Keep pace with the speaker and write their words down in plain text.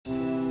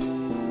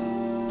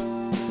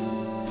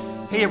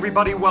Hey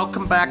everybody,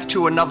 welcome back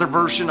to another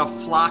version of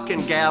Flock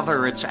and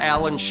Gather. It's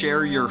Alan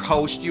Scher, your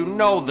host. You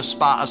know the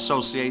Spa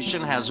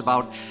Association has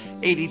about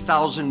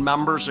 80,000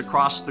 members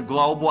across the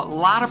globe. What a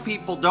lot of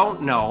people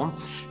don't know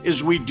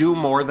is we do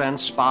more than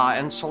spa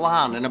and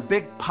salon. And a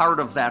big part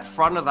of that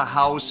front of the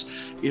house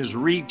is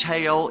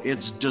retail,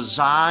 it's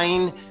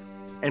design,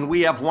 and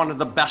we have one of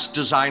the best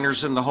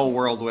designers in the whole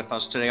world with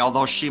us today,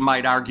 although she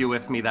might argue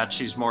with me that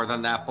she's more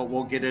than that, but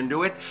we'll get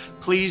into it.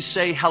 Please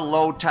say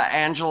hello to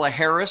Angela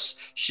Harris.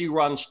 She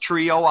runs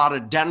Trio out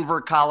of Denver,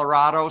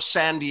 Colorado,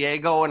 San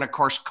Diego, and of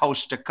course,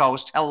 coast to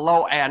coast.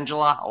 Hello,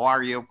 Angela. How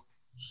are you?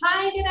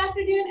 Hi, good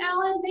afternoon,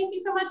 Alan. Thank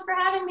you so much for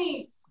having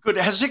me. Good.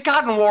 Has it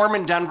gotten warm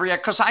in Denver yet?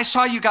 Because I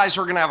saw you guys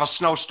were going to have a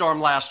snowstorm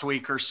last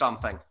week or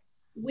something.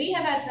 We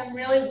have had some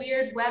really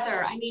weird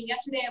weather. I mean,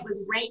 yesterday it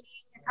was raining.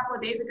 A couple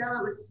of days ago,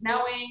 it was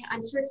snowing.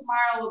 I'm sure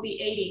tomorrow will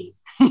be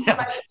 80.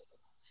 Yeah.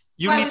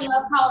 We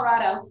love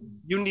Colorado.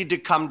 You need to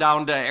come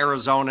down to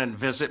Arizona and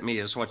visit me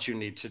is what you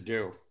need to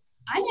do.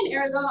 I'm in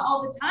Arizona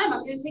all the time.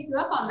 I'm going to take you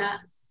up on that.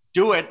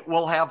 Do it.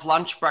 We'll have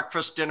lunch,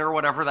 breakfast, dinner,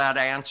 whatever that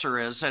answer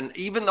is. And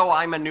even though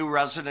I'm a new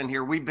resident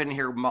here, we've been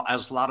here,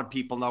 as a lot of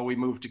people know, we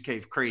moved to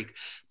Cave Creek,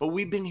 but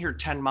we've been here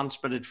 10 months,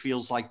 but it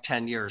feels like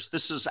 10 years.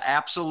 This is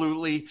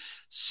absolutely,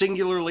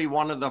 singularly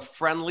one of the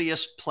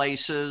friendliest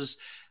places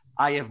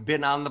I have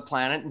been on the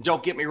planet. And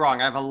don't get me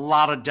wrong, I have a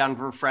lot of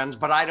Denver friends,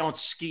 but I don't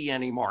ski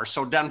anymore.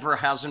 So Denver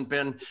hasn't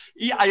been,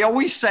 I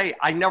always say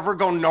I never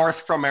go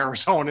north from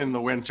Arizona in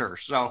the winter.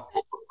 So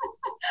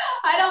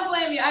I don't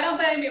blame you. I don't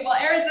blame you. Well,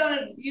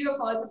 Arizona is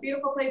beautiful. It's a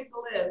beautiful place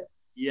to live.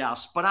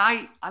 Yes, but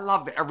I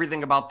love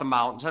everything about the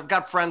mountains. I've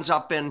got friends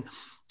up in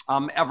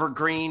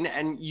Evergreen,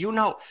 and you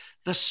know,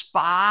 the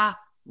spa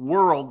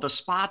world, the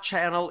spa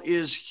channel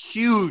is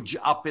huge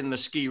up in the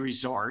ski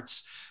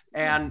resorts.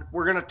 And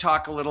we're going to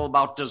talk a little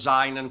about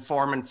design and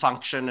form and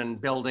function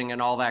and building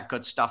and all that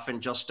good stuff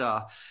in just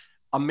a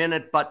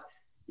minute. But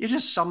it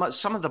is some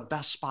of the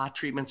best spa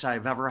treatments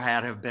I've ever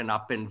had have been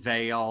up in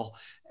Vail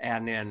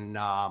and in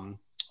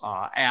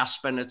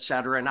Aspen, et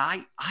cetera.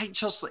 And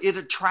it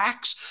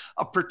attracts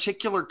a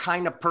particular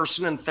kind of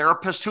person and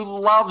therapist who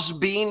loves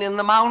being in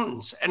the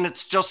mountains. And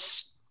it's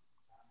just,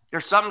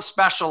 there's something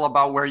special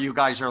about where you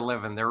guys are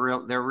living. There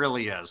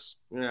really is.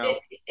 You know?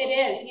 It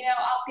is. You know,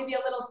 I'll give you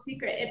a little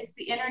secret. It's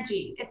the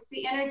energy. It's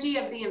the energy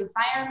of the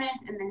environment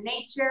and the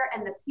nature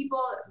and the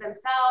people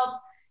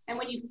themselves. And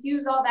when you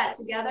fuse all that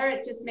together,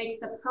 it just makes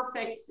the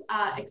perfect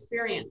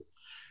experience.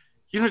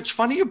 You know, it's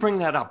funny you bring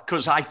that up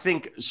because I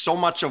think so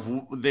much of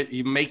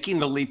making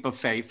the leap of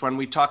faith when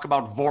we talk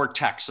about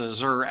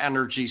vortexes or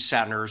energy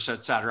centers,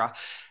 et cetera.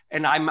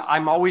 And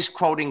I'm always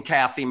quoting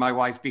Kathy, my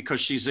wife, because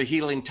she's a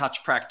healing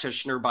touch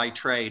practitioner by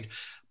trade.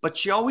 But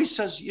she always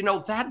says, you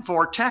know, that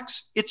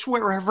vortex, it's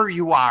wherever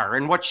you are.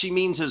 And what she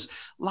means is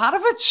a lot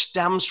of it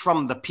stems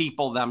from the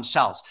people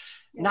themselves.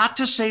 Yeah. Not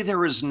to say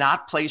there is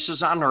not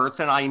places on Earth.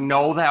 And I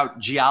know that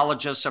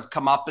geologists have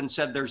come up and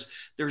said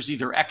there's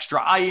either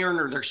extra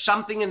iron or there's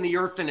something in the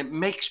earth and it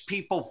makes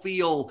people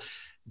feel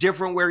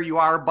different where you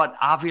are. But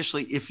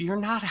obviously, if you're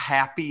not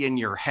happy in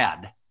your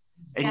head,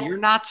 and you're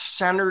not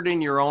centered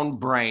in your own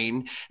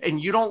brain,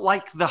 and you don't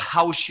like the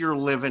house you're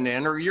living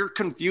in, or you're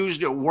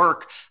confused at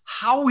work,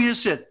 how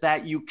is it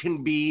that you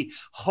can be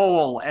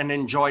whole and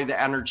enjoy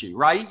the energy,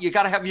 right? You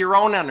got to have your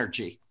own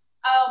energy.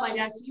 Oh my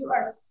gosh, you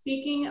are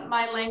speaking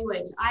my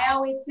language. I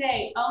always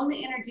say, own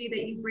the energy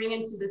that you bring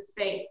into the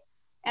space.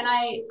 And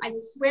I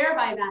swear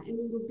by that. And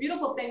the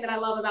beautiful thing that I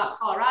love about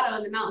Colorado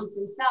and the mountains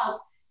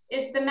themselves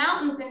is the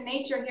mountains and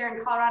nature here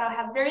in Colorado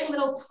have very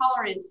little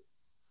tolerance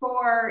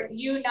for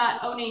you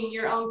not owning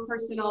your own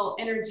personal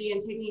energy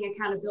and taking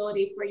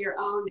accountability for your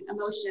own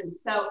emotions.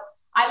 So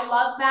I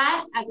love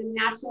that as a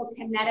natural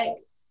kinetic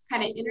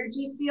kind of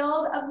energy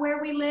field of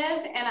where we live.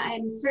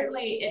 And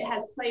certainly it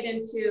has played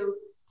into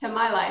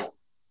my life.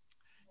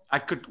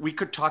 We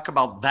could talk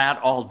about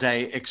that all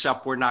day,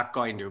 except we're not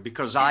going to,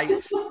 because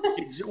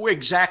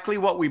exactly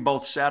what we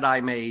both said.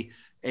 I'm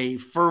a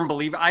firm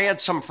believer. I had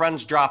some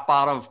friends drop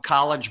out of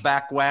college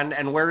back when,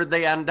 and where did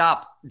they end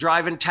up?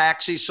 Driving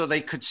taxis so they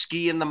could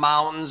ski in the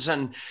mountains.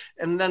 And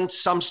then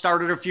some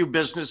started a few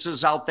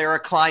businesses out there, a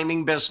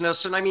climbing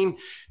business. And I mean,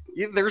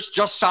 there's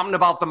just something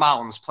about the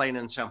mountains, plain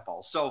and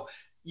simple. So,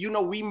 you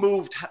know, we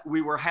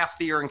were half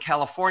the year in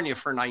California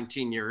for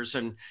 19 years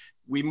and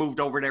we moved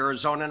over to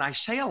Arizona. And I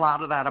say a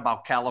lot of that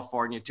about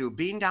California too.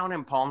 Being down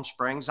in Palm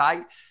Springs,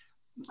 I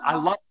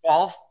love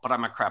golf, but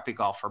I'm a crappy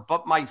golfer.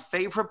 But my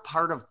favorite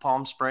part of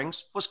Palm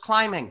Springs was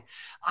climbing.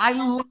 I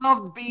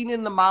loved being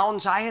in the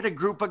mountains. I had a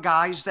group of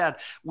guys that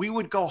we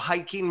would go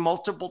hiking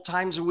multiple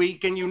times a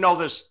week. And you know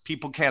this,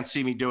 people can't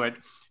see me do it.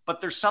 But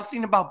there's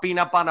something about being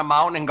up on a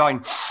mountain and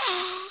going,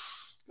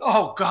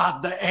 oh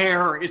God, the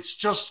air. It's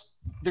just,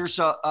 there's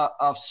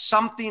a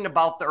something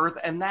about the earth.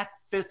 And that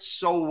fits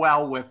so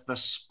well with the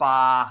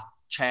spa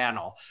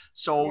channel.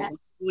 So yeah.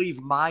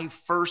 Leave my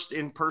first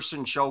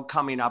in-person show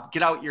coming up.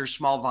 Get out your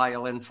small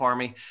violin for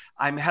me.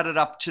 I'm headed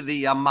up to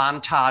the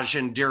Montage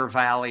in Deer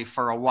Valley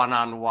for a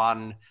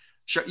one-on-one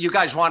show. You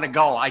guys want to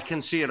go? I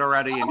can see it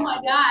already. Oh my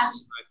gosh,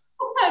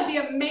 that'd be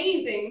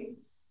amazing.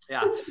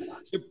 Yeah.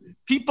 So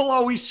people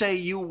always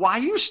say, why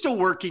are you still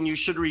working? You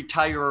should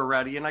retire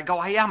already. And I go,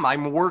 I am.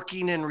 I'm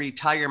working in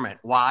retirement.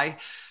 Why?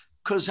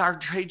 Because our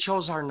trade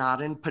shows are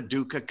not in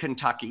Paducah,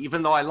 Kentucky,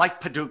 even though I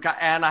like Paducah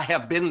and I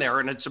have been there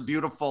and it's a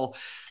beautiful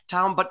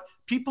town. But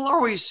people are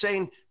always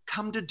saying,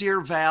 come to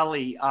Deer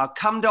Valley,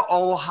 come to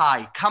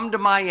Ojai, come to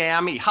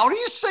Miami. How do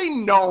you say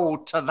no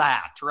to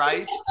that,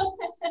 right?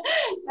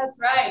 That's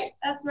right.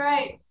 That's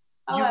right.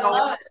 Oh, You I know,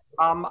 love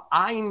it.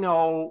 I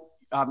know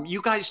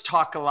you guys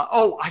talk a lot.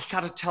 Oh, I got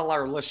to tell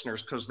our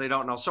listeners because they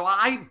don't know. So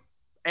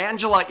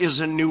Angela is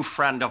a new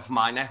friend of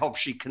mine. I hope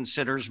she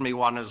considers me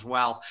one as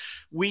well.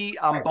 We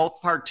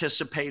both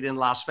participate in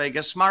Las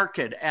Vegas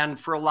Market. And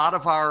for a lot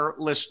of our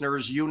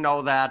listeners, you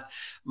know that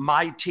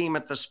my team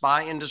at the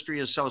Spa Industry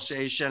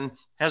Association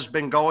has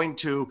been going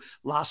to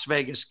Las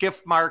Vegas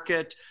Gift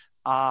Market,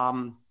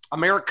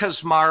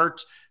 America's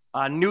Mart,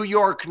 New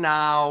York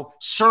Now,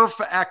 Surf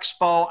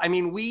Expo. I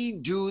mean, we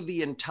do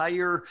the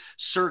entire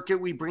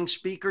circuit. We bring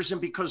speakers in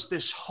because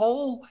this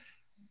whole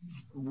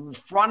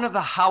front of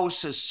the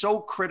house is so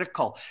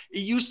critical. It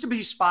used to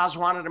be spas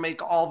wanted to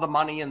make all the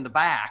money in the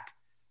back.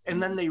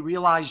 And then they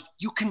realized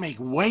you can make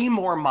way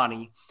more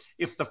money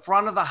if the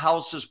front of the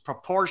house is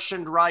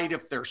proportioned right,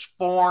 if there's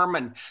form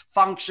and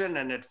function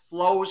and it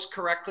flows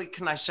correctly.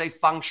 Can I say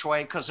feng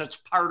shui? Because it's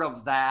part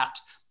of that,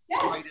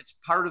 Yeah. right? It's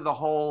part of the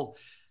whole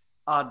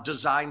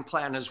design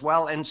plan as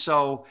well. And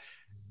so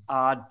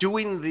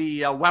doing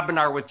the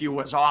webinar with you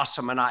was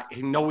awesome. And I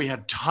know we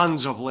had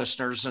tons of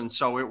listeners. And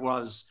so it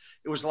was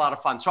a lot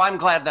of fun. So I'm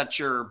glad that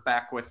you're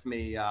back with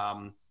me.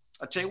 I'll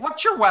tell you,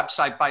 what's your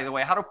website, by the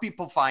way? How do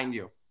people find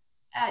you?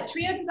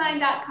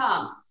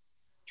 Triodesign.com.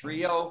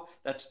 Trio,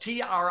 that's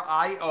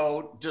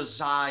TRIO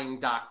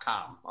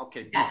design.com.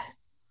 Okay, Yes.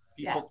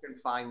 people can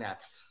find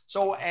that.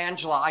 So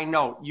Angela, I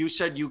know you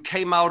said you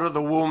came out of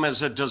the womb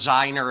as a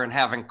designer and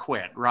haven't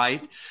quit,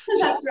 right?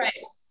 That's right.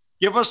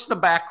 Give us the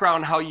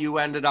background how you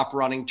ended up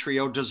running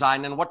Trio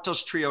Design and what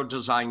does Trio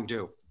Design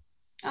do?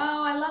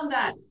 Oh, I love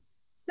that.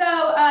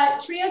 So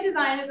Trio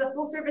Design is a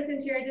full service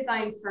interior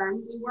design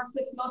firm. We work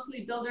with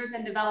mostly builders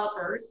and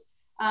developers.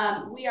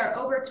 We are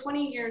over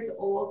 20 years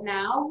old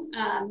now.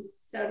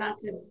 So not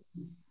to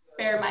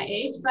bear my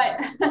age,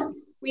 but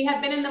we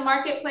have been in the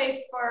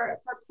marketplace for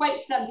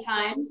quite some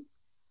time.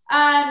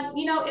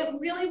 It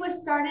really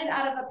was started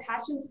out of a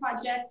passion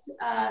project.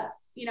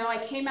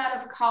 I came out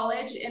of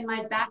college and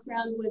my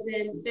background was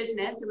in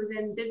business. It was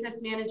in business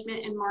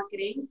management and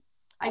marketing.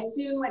 I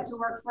soon went to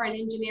work for an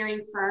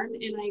engineering firm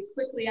and I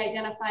quickly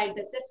identified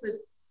that this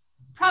was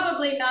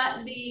probably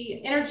not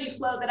the energy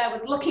flow that I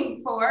was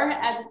looking for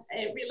as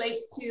it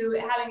relates to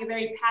having a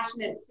very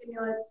passionate,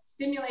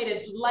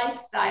 stimulated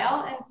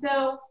lifestyle. And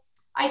so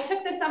I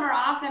took the summer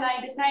off and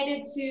I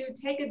decided to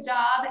take a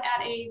job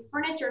at a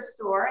furniture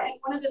store. And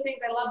one of the things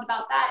I loved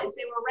about that is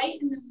they were right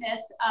in the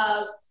midst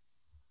of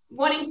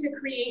wanting to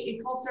create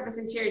a full service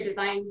interior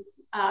design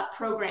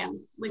program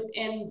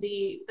within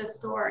the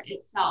store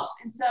itself.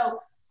 And so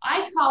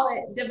I call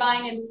it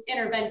divine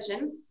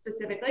intervention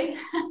specifically,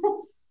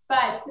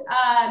 but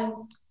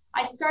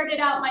I started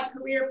out my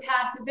career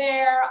path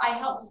there. I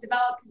helped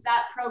develop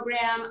that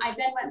program. I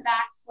then went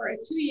back for a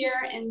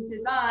 2-year in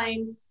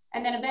design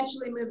and then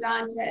eventually moved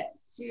on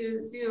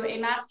to do a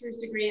master's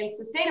degree in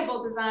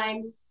sustainable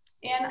design.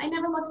 And I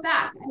never looked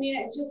back. I mean,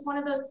 it's just one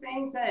of those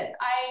things that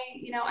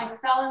I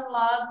fell in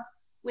love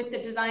with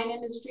the design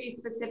industry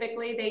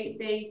specifically.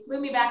 They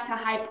flew me back to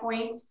High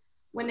Point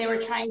when they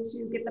were trying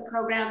to get the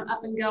program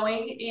up and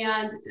going.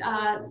 And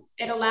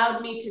it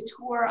allowed me to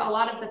tour a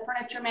lot of the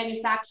furniture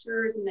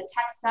manufacturers and the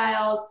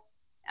textiles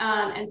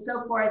and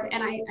so forth.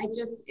 And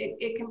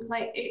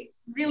it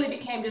really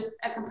became just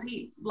a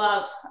complete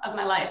love of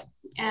my life.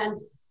 And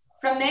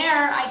from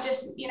there, I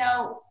just,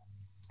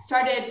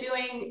 started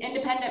doing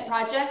independent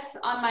projects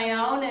on my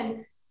own.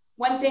 And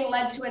one thing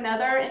led to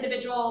another.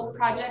 Individual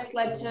projects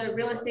led to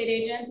real estate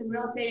agents, and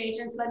real estate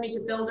agents led me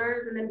to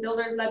builders, and then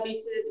builders led me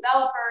to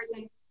developers.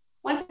 And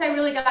once I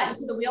really got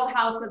into the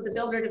wheelhouse of the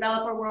builder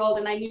developer world,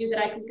 and I knew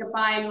that I could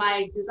combine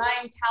my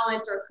design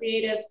talent or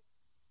creative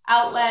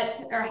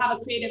outlet or have a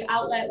creative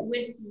outlet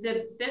with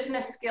the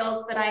business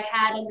skills that I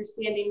had,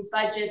 understanding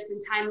budgets and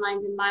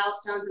timelines and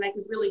milestones, and I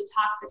could really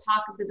talk the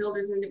talk of the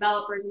builders and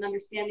developers and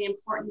understand the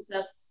importance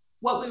of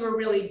what we were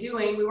really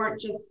doing. We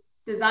weren't just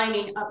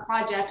designing a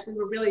project, we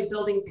were really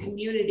building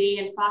community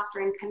and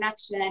fostering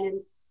connection.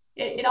 And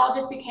it all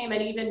just became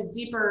an even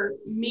deeper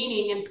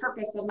meaning and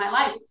purpose of my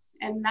life.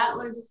 And that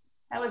was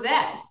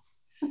it.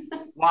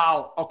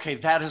 Wow. Okay.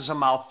 That is a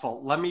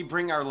mouthful. Let me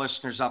bring our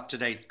listeners up to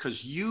date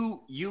because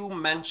you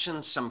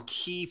mentioned some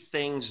key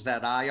things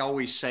that I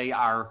always say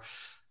are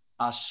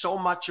so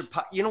much,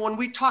 when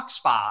we talk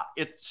spa,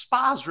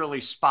 spa is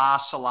really spa,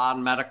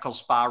 salon, medical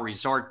spa,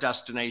 resort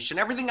destination,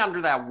 everything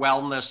under that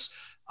wellness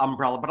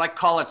umbrella, but I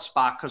call it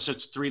spa because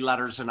it's 3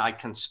 letters and I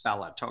can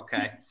spell it.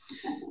 Okay.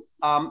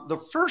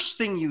 The first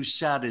thing you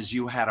said is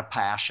you had a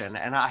passion.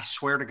 And I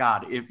swear to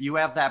God, if you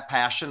have that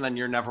passion, then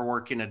you're never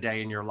working a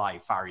day in your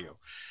life, are you?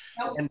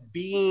 Nope. And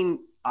being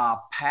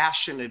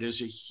passionate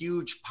is a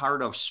huge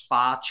part of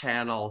Spa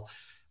Channel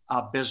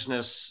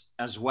business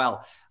as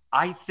well.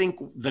 I think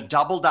the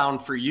double down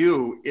for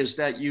you is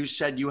that you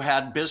said you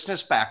had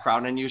business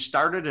background and you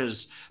started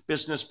as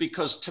business,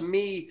 because to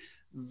me,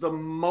 the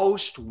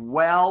most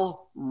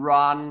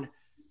well-run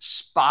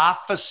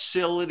spa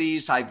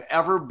facilities I've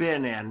ever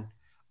been in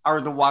are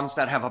the ones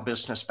that have a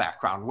business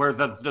background, where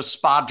the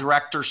spa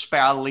director,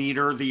 spa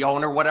leader, the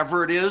owner,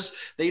 whatever it is,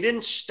 they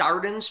didn't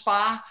start in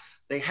spa.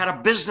 They had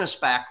a business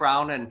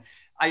background. And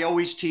I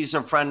always tease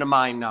a friend of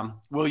mine,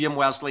 William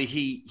Wesley.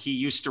 He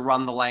used to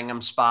run the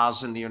Langham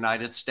Spas in the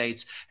United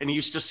States. And he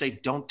used to say,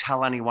 don't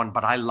tell anyone,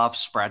 but I love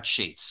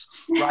spreadsheets,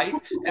 right?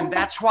 And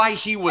that's why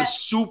he was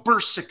super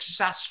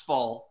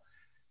successful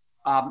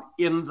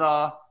in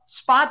the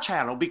spa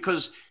channel,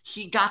 because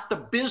he got the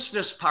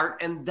business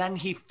part and then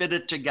he fit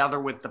it together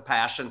with the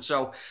passion.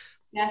 So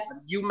yes,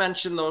 you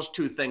mentioned those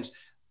two things.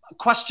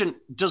 Question: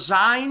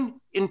 design,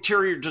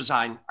 interior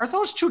design, are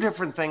those two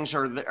different things,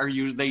 or are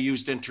they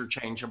used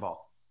interchangeable?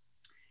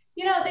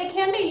 You know, they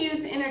can be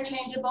used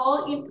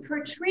interchangeable.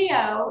 For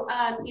Trio,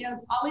 you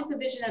know, always the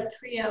vision of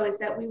Trio is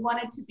that we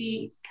wanted to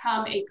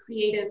become a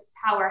creative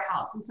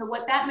powerhouse. And so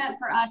what that meant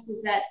for us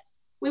is that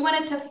we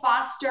wanted to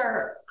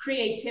foster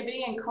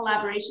creativity and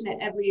collaboration at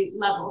every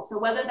level. So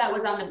whether that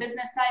was on the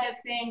business side of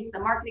things, the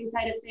marketing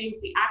side of things,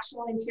 the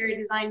actual interior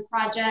design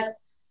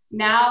projects,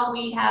 now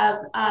we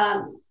have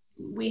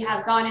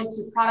gone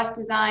into product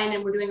design,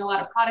 and we're doing a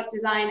lot of product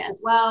design as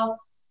well.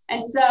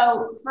 And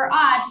so for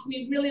us,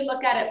 we really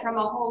look at it from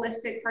a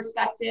holistic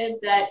perspective,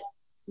 that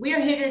we are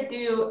here to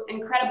do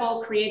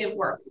incredible creative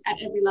work at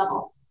every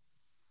level.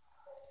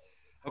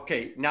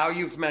 Okay, now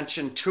you've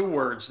mentioned two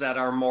words that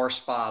are more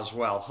spa as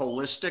well: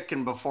 holistic,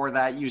 and before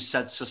that you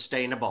said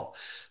sustainable.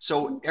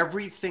 So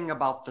everything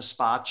about the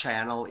spa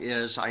channel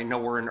is, I know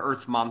we're in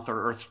Earth Month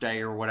or Earth Day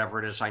or whatever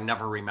it is, I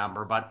never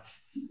remember, but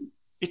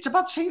it's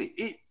about saying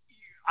it.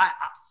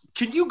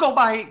 Could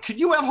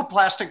you have a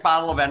plastic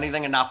bottle of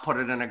anything and not put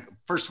it in a,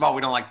 first of all,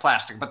 we don't like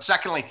plastic, but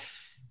secondly,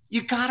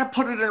 you got to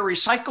put it in a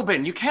recycle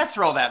bin. You can't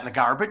throw that in the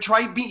garbage,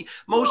 right?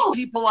 Most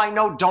people I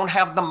know don't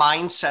have the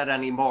mindset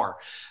anymore.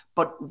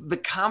 But the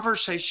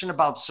conversation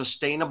about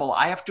sustainable,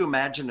 I have to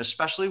imagine,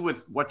 especially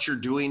with what you're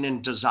doing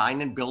in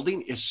design and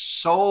building, is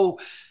so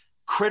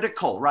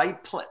critical, right?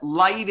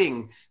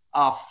 Lighting,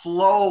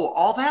 flow,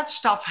 all that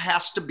stuff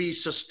has to be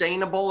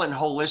sustainable and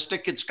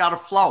holistic. It's got to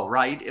flow,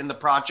 right, in the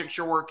projects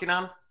you're working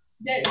on?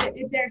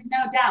 There's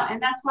no doubt. And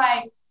that's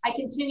why I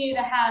continue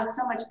to have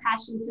so much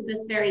passion to this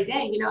very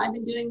day. You know, I've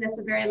been doing this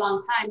a very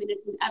long time, and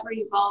it's an ever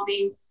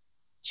evolving,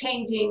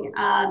 changing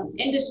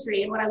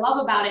industry. And what I love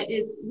about it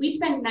is we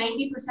spend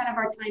 90% of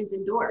our times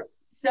indoors.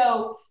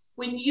 So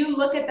when you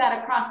look at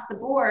that across the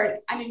board,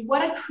 I mean,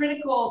 what a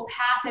critical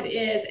path it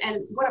is,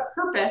 and what a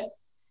purpose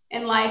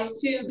in life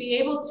to be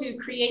able to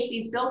create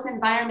these built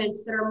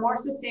environments that are more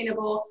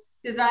sustainable,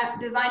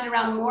 designed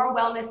around more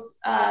wellness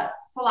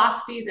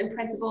philosophies and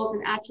principles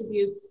and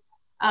attributes.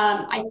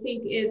 I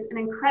think is an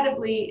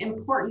incredibly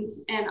important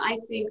and I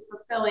think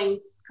fulfilling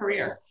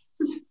career.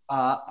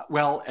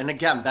 Well, and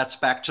again, that's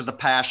back to the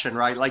passion,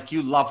 right? Like,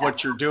 you love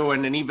what you're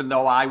doing. And even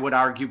though I would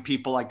argue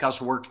people like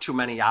us work too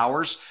many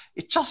hours,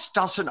 it just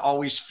doesn't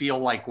always feel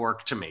like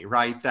work to me,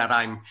 right? That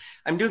I'm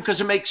doing,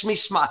 because it makes me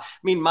smile. I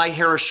mean, my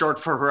hair is short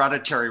for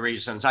hereditary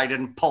reasons. I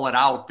didn't pull it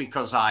out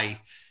because I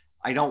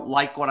don't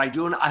like what I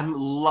do, and I'm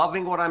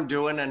loving what I'm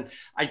doing. And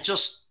I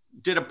just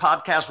did a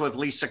podcast with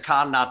Lisa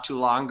Khan not too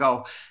long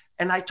ago.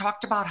 And I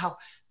talked about how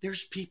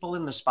there's people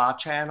in the spa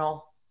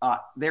channel,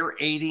 they're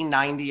 80,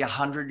 90,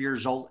 100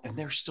 years old, and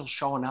they're still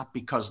showing up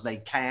because they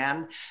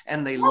can,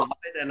 and they love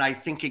it. And I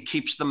think it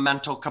keeps the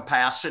mental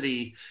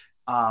capacity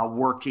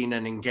working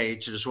and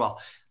engaged as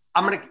well.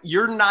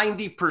 Your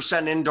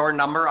 90% indoor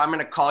number, I'm going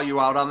to call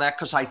you out on that,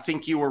 because I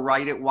think you were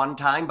right at one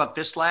time. But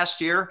this last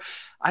year,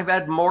 I've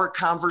had more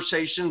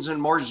conversations and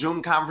more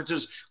Zoom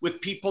conferences with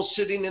people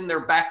sitting in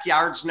their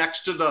backyards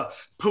next to the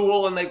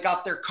pool, and they've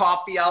got their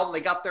coffee out and they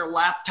got their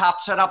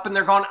laptop set up, and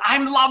they're going,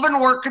 I'm loving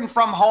working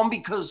from home,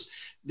 because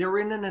they're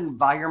in an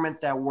environment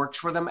that works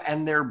for them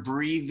and they're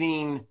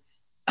breathing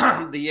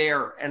the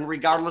air. And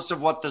regardless of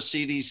what the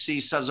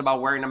CDC says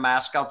about wearing a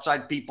mask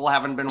outside, people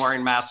haven't been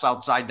wearing masks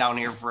outside down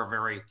here for a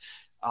very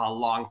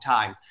long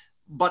time.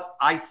 But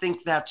I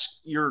think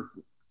you're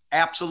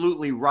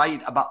absolutely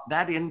right about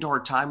that. Indoor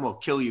time will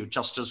kill you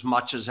just as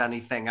much as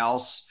anything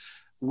else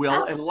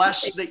will,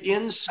 unless the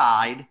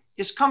inside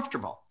is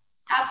comfortable.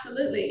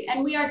 Absolutely.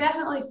 And we are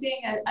definitely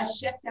seeing a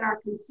shift in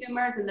our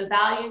consumers and the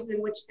values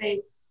in which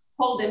they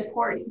hold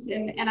importance.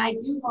 And I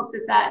do hope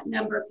that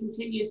number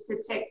continues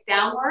to tick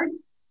downward.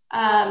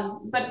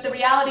 But the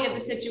reality of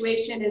the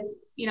situation is,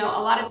 you know,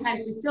 a lot of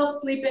times we still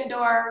sleep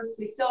indoors.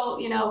 We still,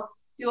 you know,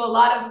 do a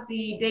lot of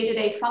the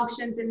day-to-day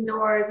functions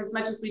indoors, as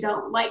much as we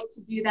don't like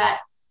to do that.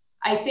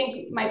 I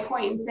think my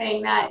point in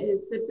saying that is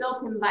the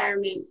built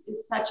environment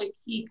is such a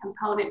key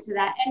component to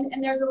that.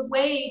 And there's a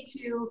way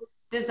to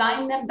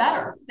design them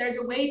better. There's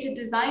a way to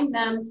design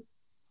them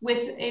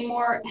with a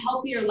more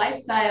healthier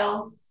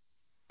lifestyle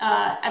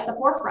at the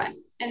forefront.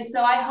 And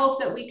so I hope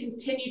that we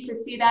continue to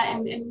see that.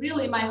 And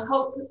really my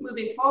hope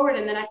moving forward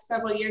in the next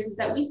several years is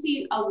that we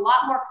see a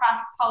lot more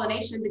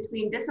cross-pollination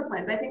between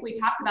disciplines. I think we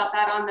talked about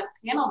that on the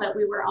panel that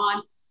we were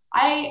on.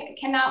 I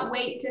cannot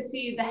wait to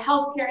see the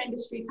healthcare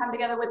industry come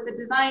together with the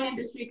design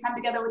industry, come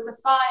together with the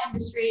spa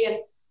industry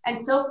and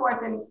so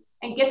forth,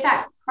 and get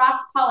that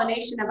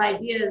cross-pollination of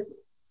ideas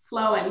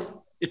flowing.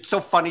 It's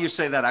so funny you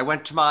say that. I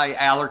went to my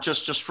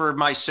allergist just for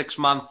my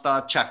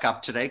 6-month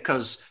checkup today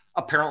because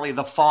apparently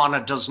the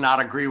fauna does not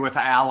agree with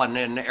Alan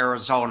in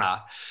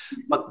Arizona.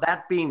 But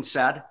that being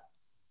said,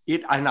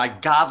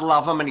 God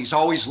love him, and he's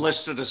always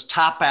listed as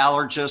top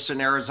allergist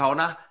in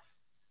Arizona.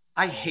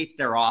 I hate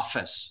their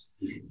office.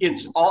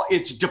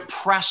 It's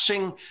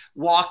depressing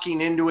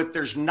walking into it.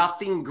 There's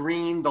nothing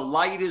green. The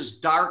light is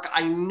dark.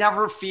 I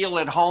never feel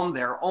at home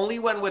there. Only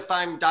when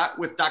I'm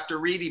with Dr.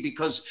 Reedy,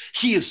 because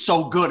he is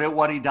so good at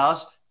what he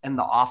does, and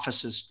the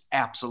office is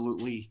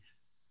absolutely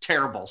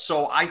terrible.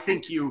 So I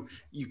think you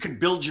could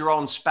build your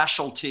own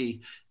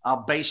specialty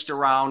based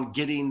around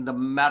getting the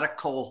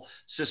medical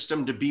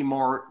system to be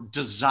more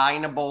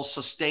designable,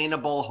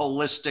 sustainable,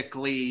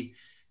 holistically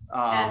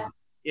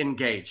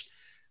engaged.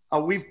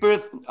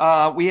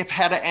 We have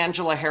had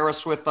Angela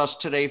Harris with us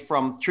today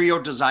from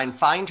Trio Design.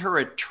 Find her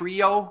at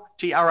Trio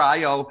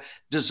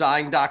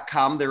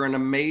design.com. They're an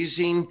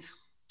amazing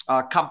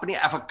company.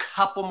 I have a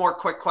couple more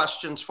quick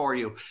questions for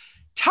you.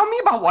 Tell me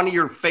about one of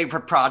your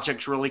favorite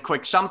projects really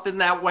quick, something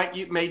that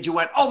made you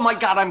went, oh my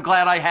God, I'm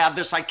glad I have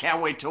this. I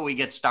can't wait till we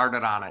get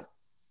started on it.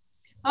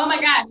 Oh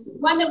my gosh.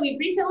 One that we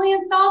recently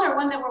installed or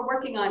one that we're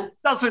working on?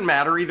 Doesn't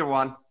matter, either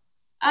one.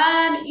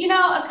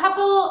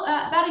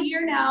 About a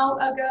year now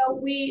ago,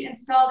 we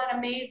installed an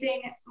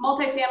amazing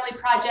multifamily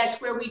project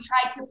where we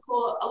tried to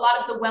pull a lot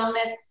of the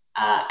wellness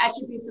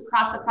attributes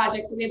across the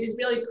project. So we have these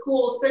really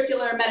cool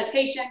circular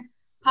meditation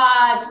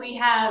pods. We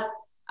have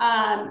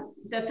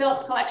the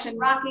Phillips Collection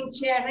rocking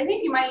chairs. I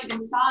think you might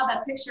even saw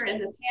that picture in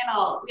the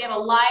panel. We have a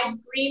live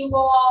green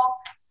wall.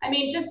 I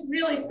mean, just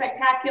really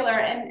spectacular.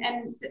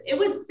 And it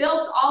was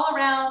built all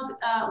around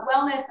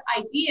wellness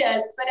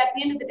ideas, but at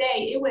the end of the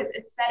day, it was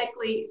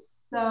aesthetically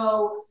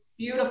so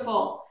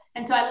beautiful.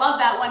 And so I love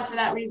that one for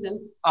that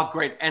reason. Oh,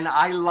 great. And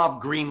I love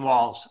green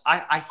walls.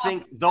 I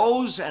think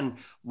those and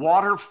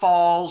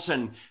waterfalls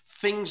and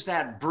things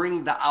that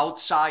bring the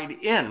outside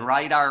in,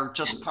 right, are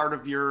just part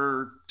of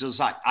your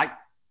design.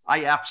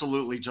 I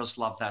absolutely just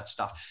love that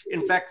stuff.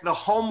 In fact, the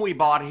home we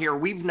bought here,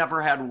 we've never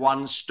had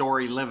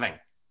one-story living.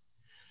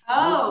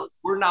 Oh.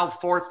 We're now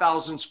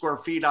 4,000 square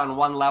feet on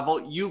one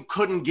level. You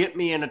couldn't get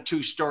me in a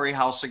 2-story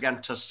house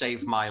again to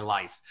save my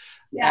life.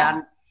 Yeah.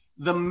 And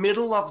the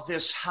middle of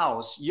this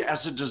house,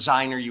 as a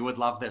designer, you would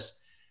love this.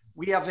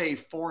 We have a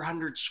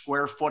 400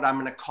 square foot, I'm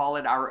going to call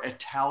it our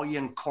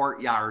Italian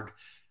courtyard,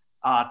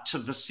 to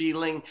the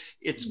ceiling.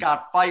 It's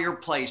got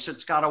fireplace.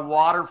 It's got a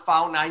water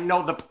fountain. I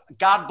know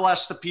God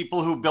bless the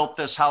people who built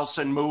this house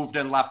and moved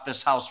and left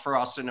this house for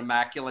us in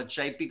immaculate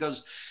shape,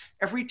 because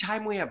every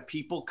time we have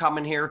people come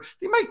in here,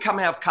 they might come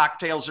have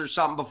cocktails or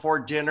something before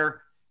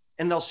dinner,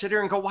 and they'll sit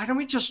here and go, why don't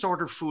we just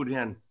order food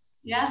in?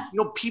 Yeah.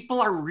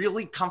 People are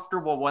really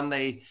comfortable when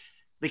I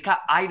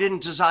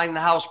didn't design the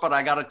house, but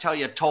I got to tell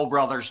you, Toll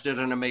Brothers did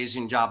an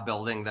amazing job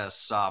building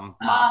this. They're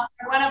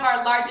one of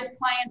our largest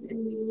clients,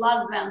 and we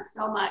love them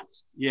so much.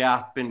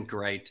 Yeah, been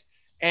great.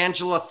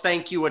 Angela,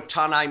 thank you a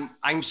ton.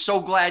 I'm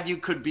so glad you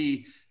could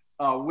be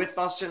with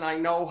us, and I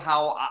know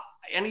how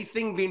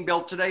anything being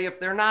built today, if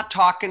they're not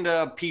talking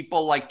to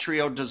people like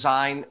Trio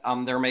Design,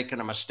 they're making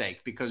a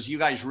mistake, because you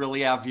guys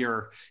really have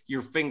your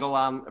finger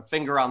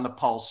on the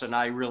pulse, and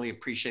I really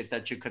appreciate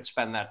that you could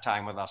spend that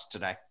time with us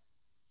today.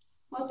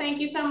 Well,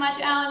 thank you so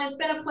much, Alan. It's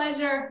been a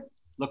pleasure.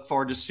 Look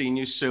forward to seeing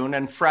you soon.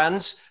 And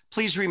friends,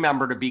 please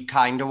remember to be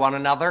kind to one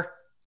another.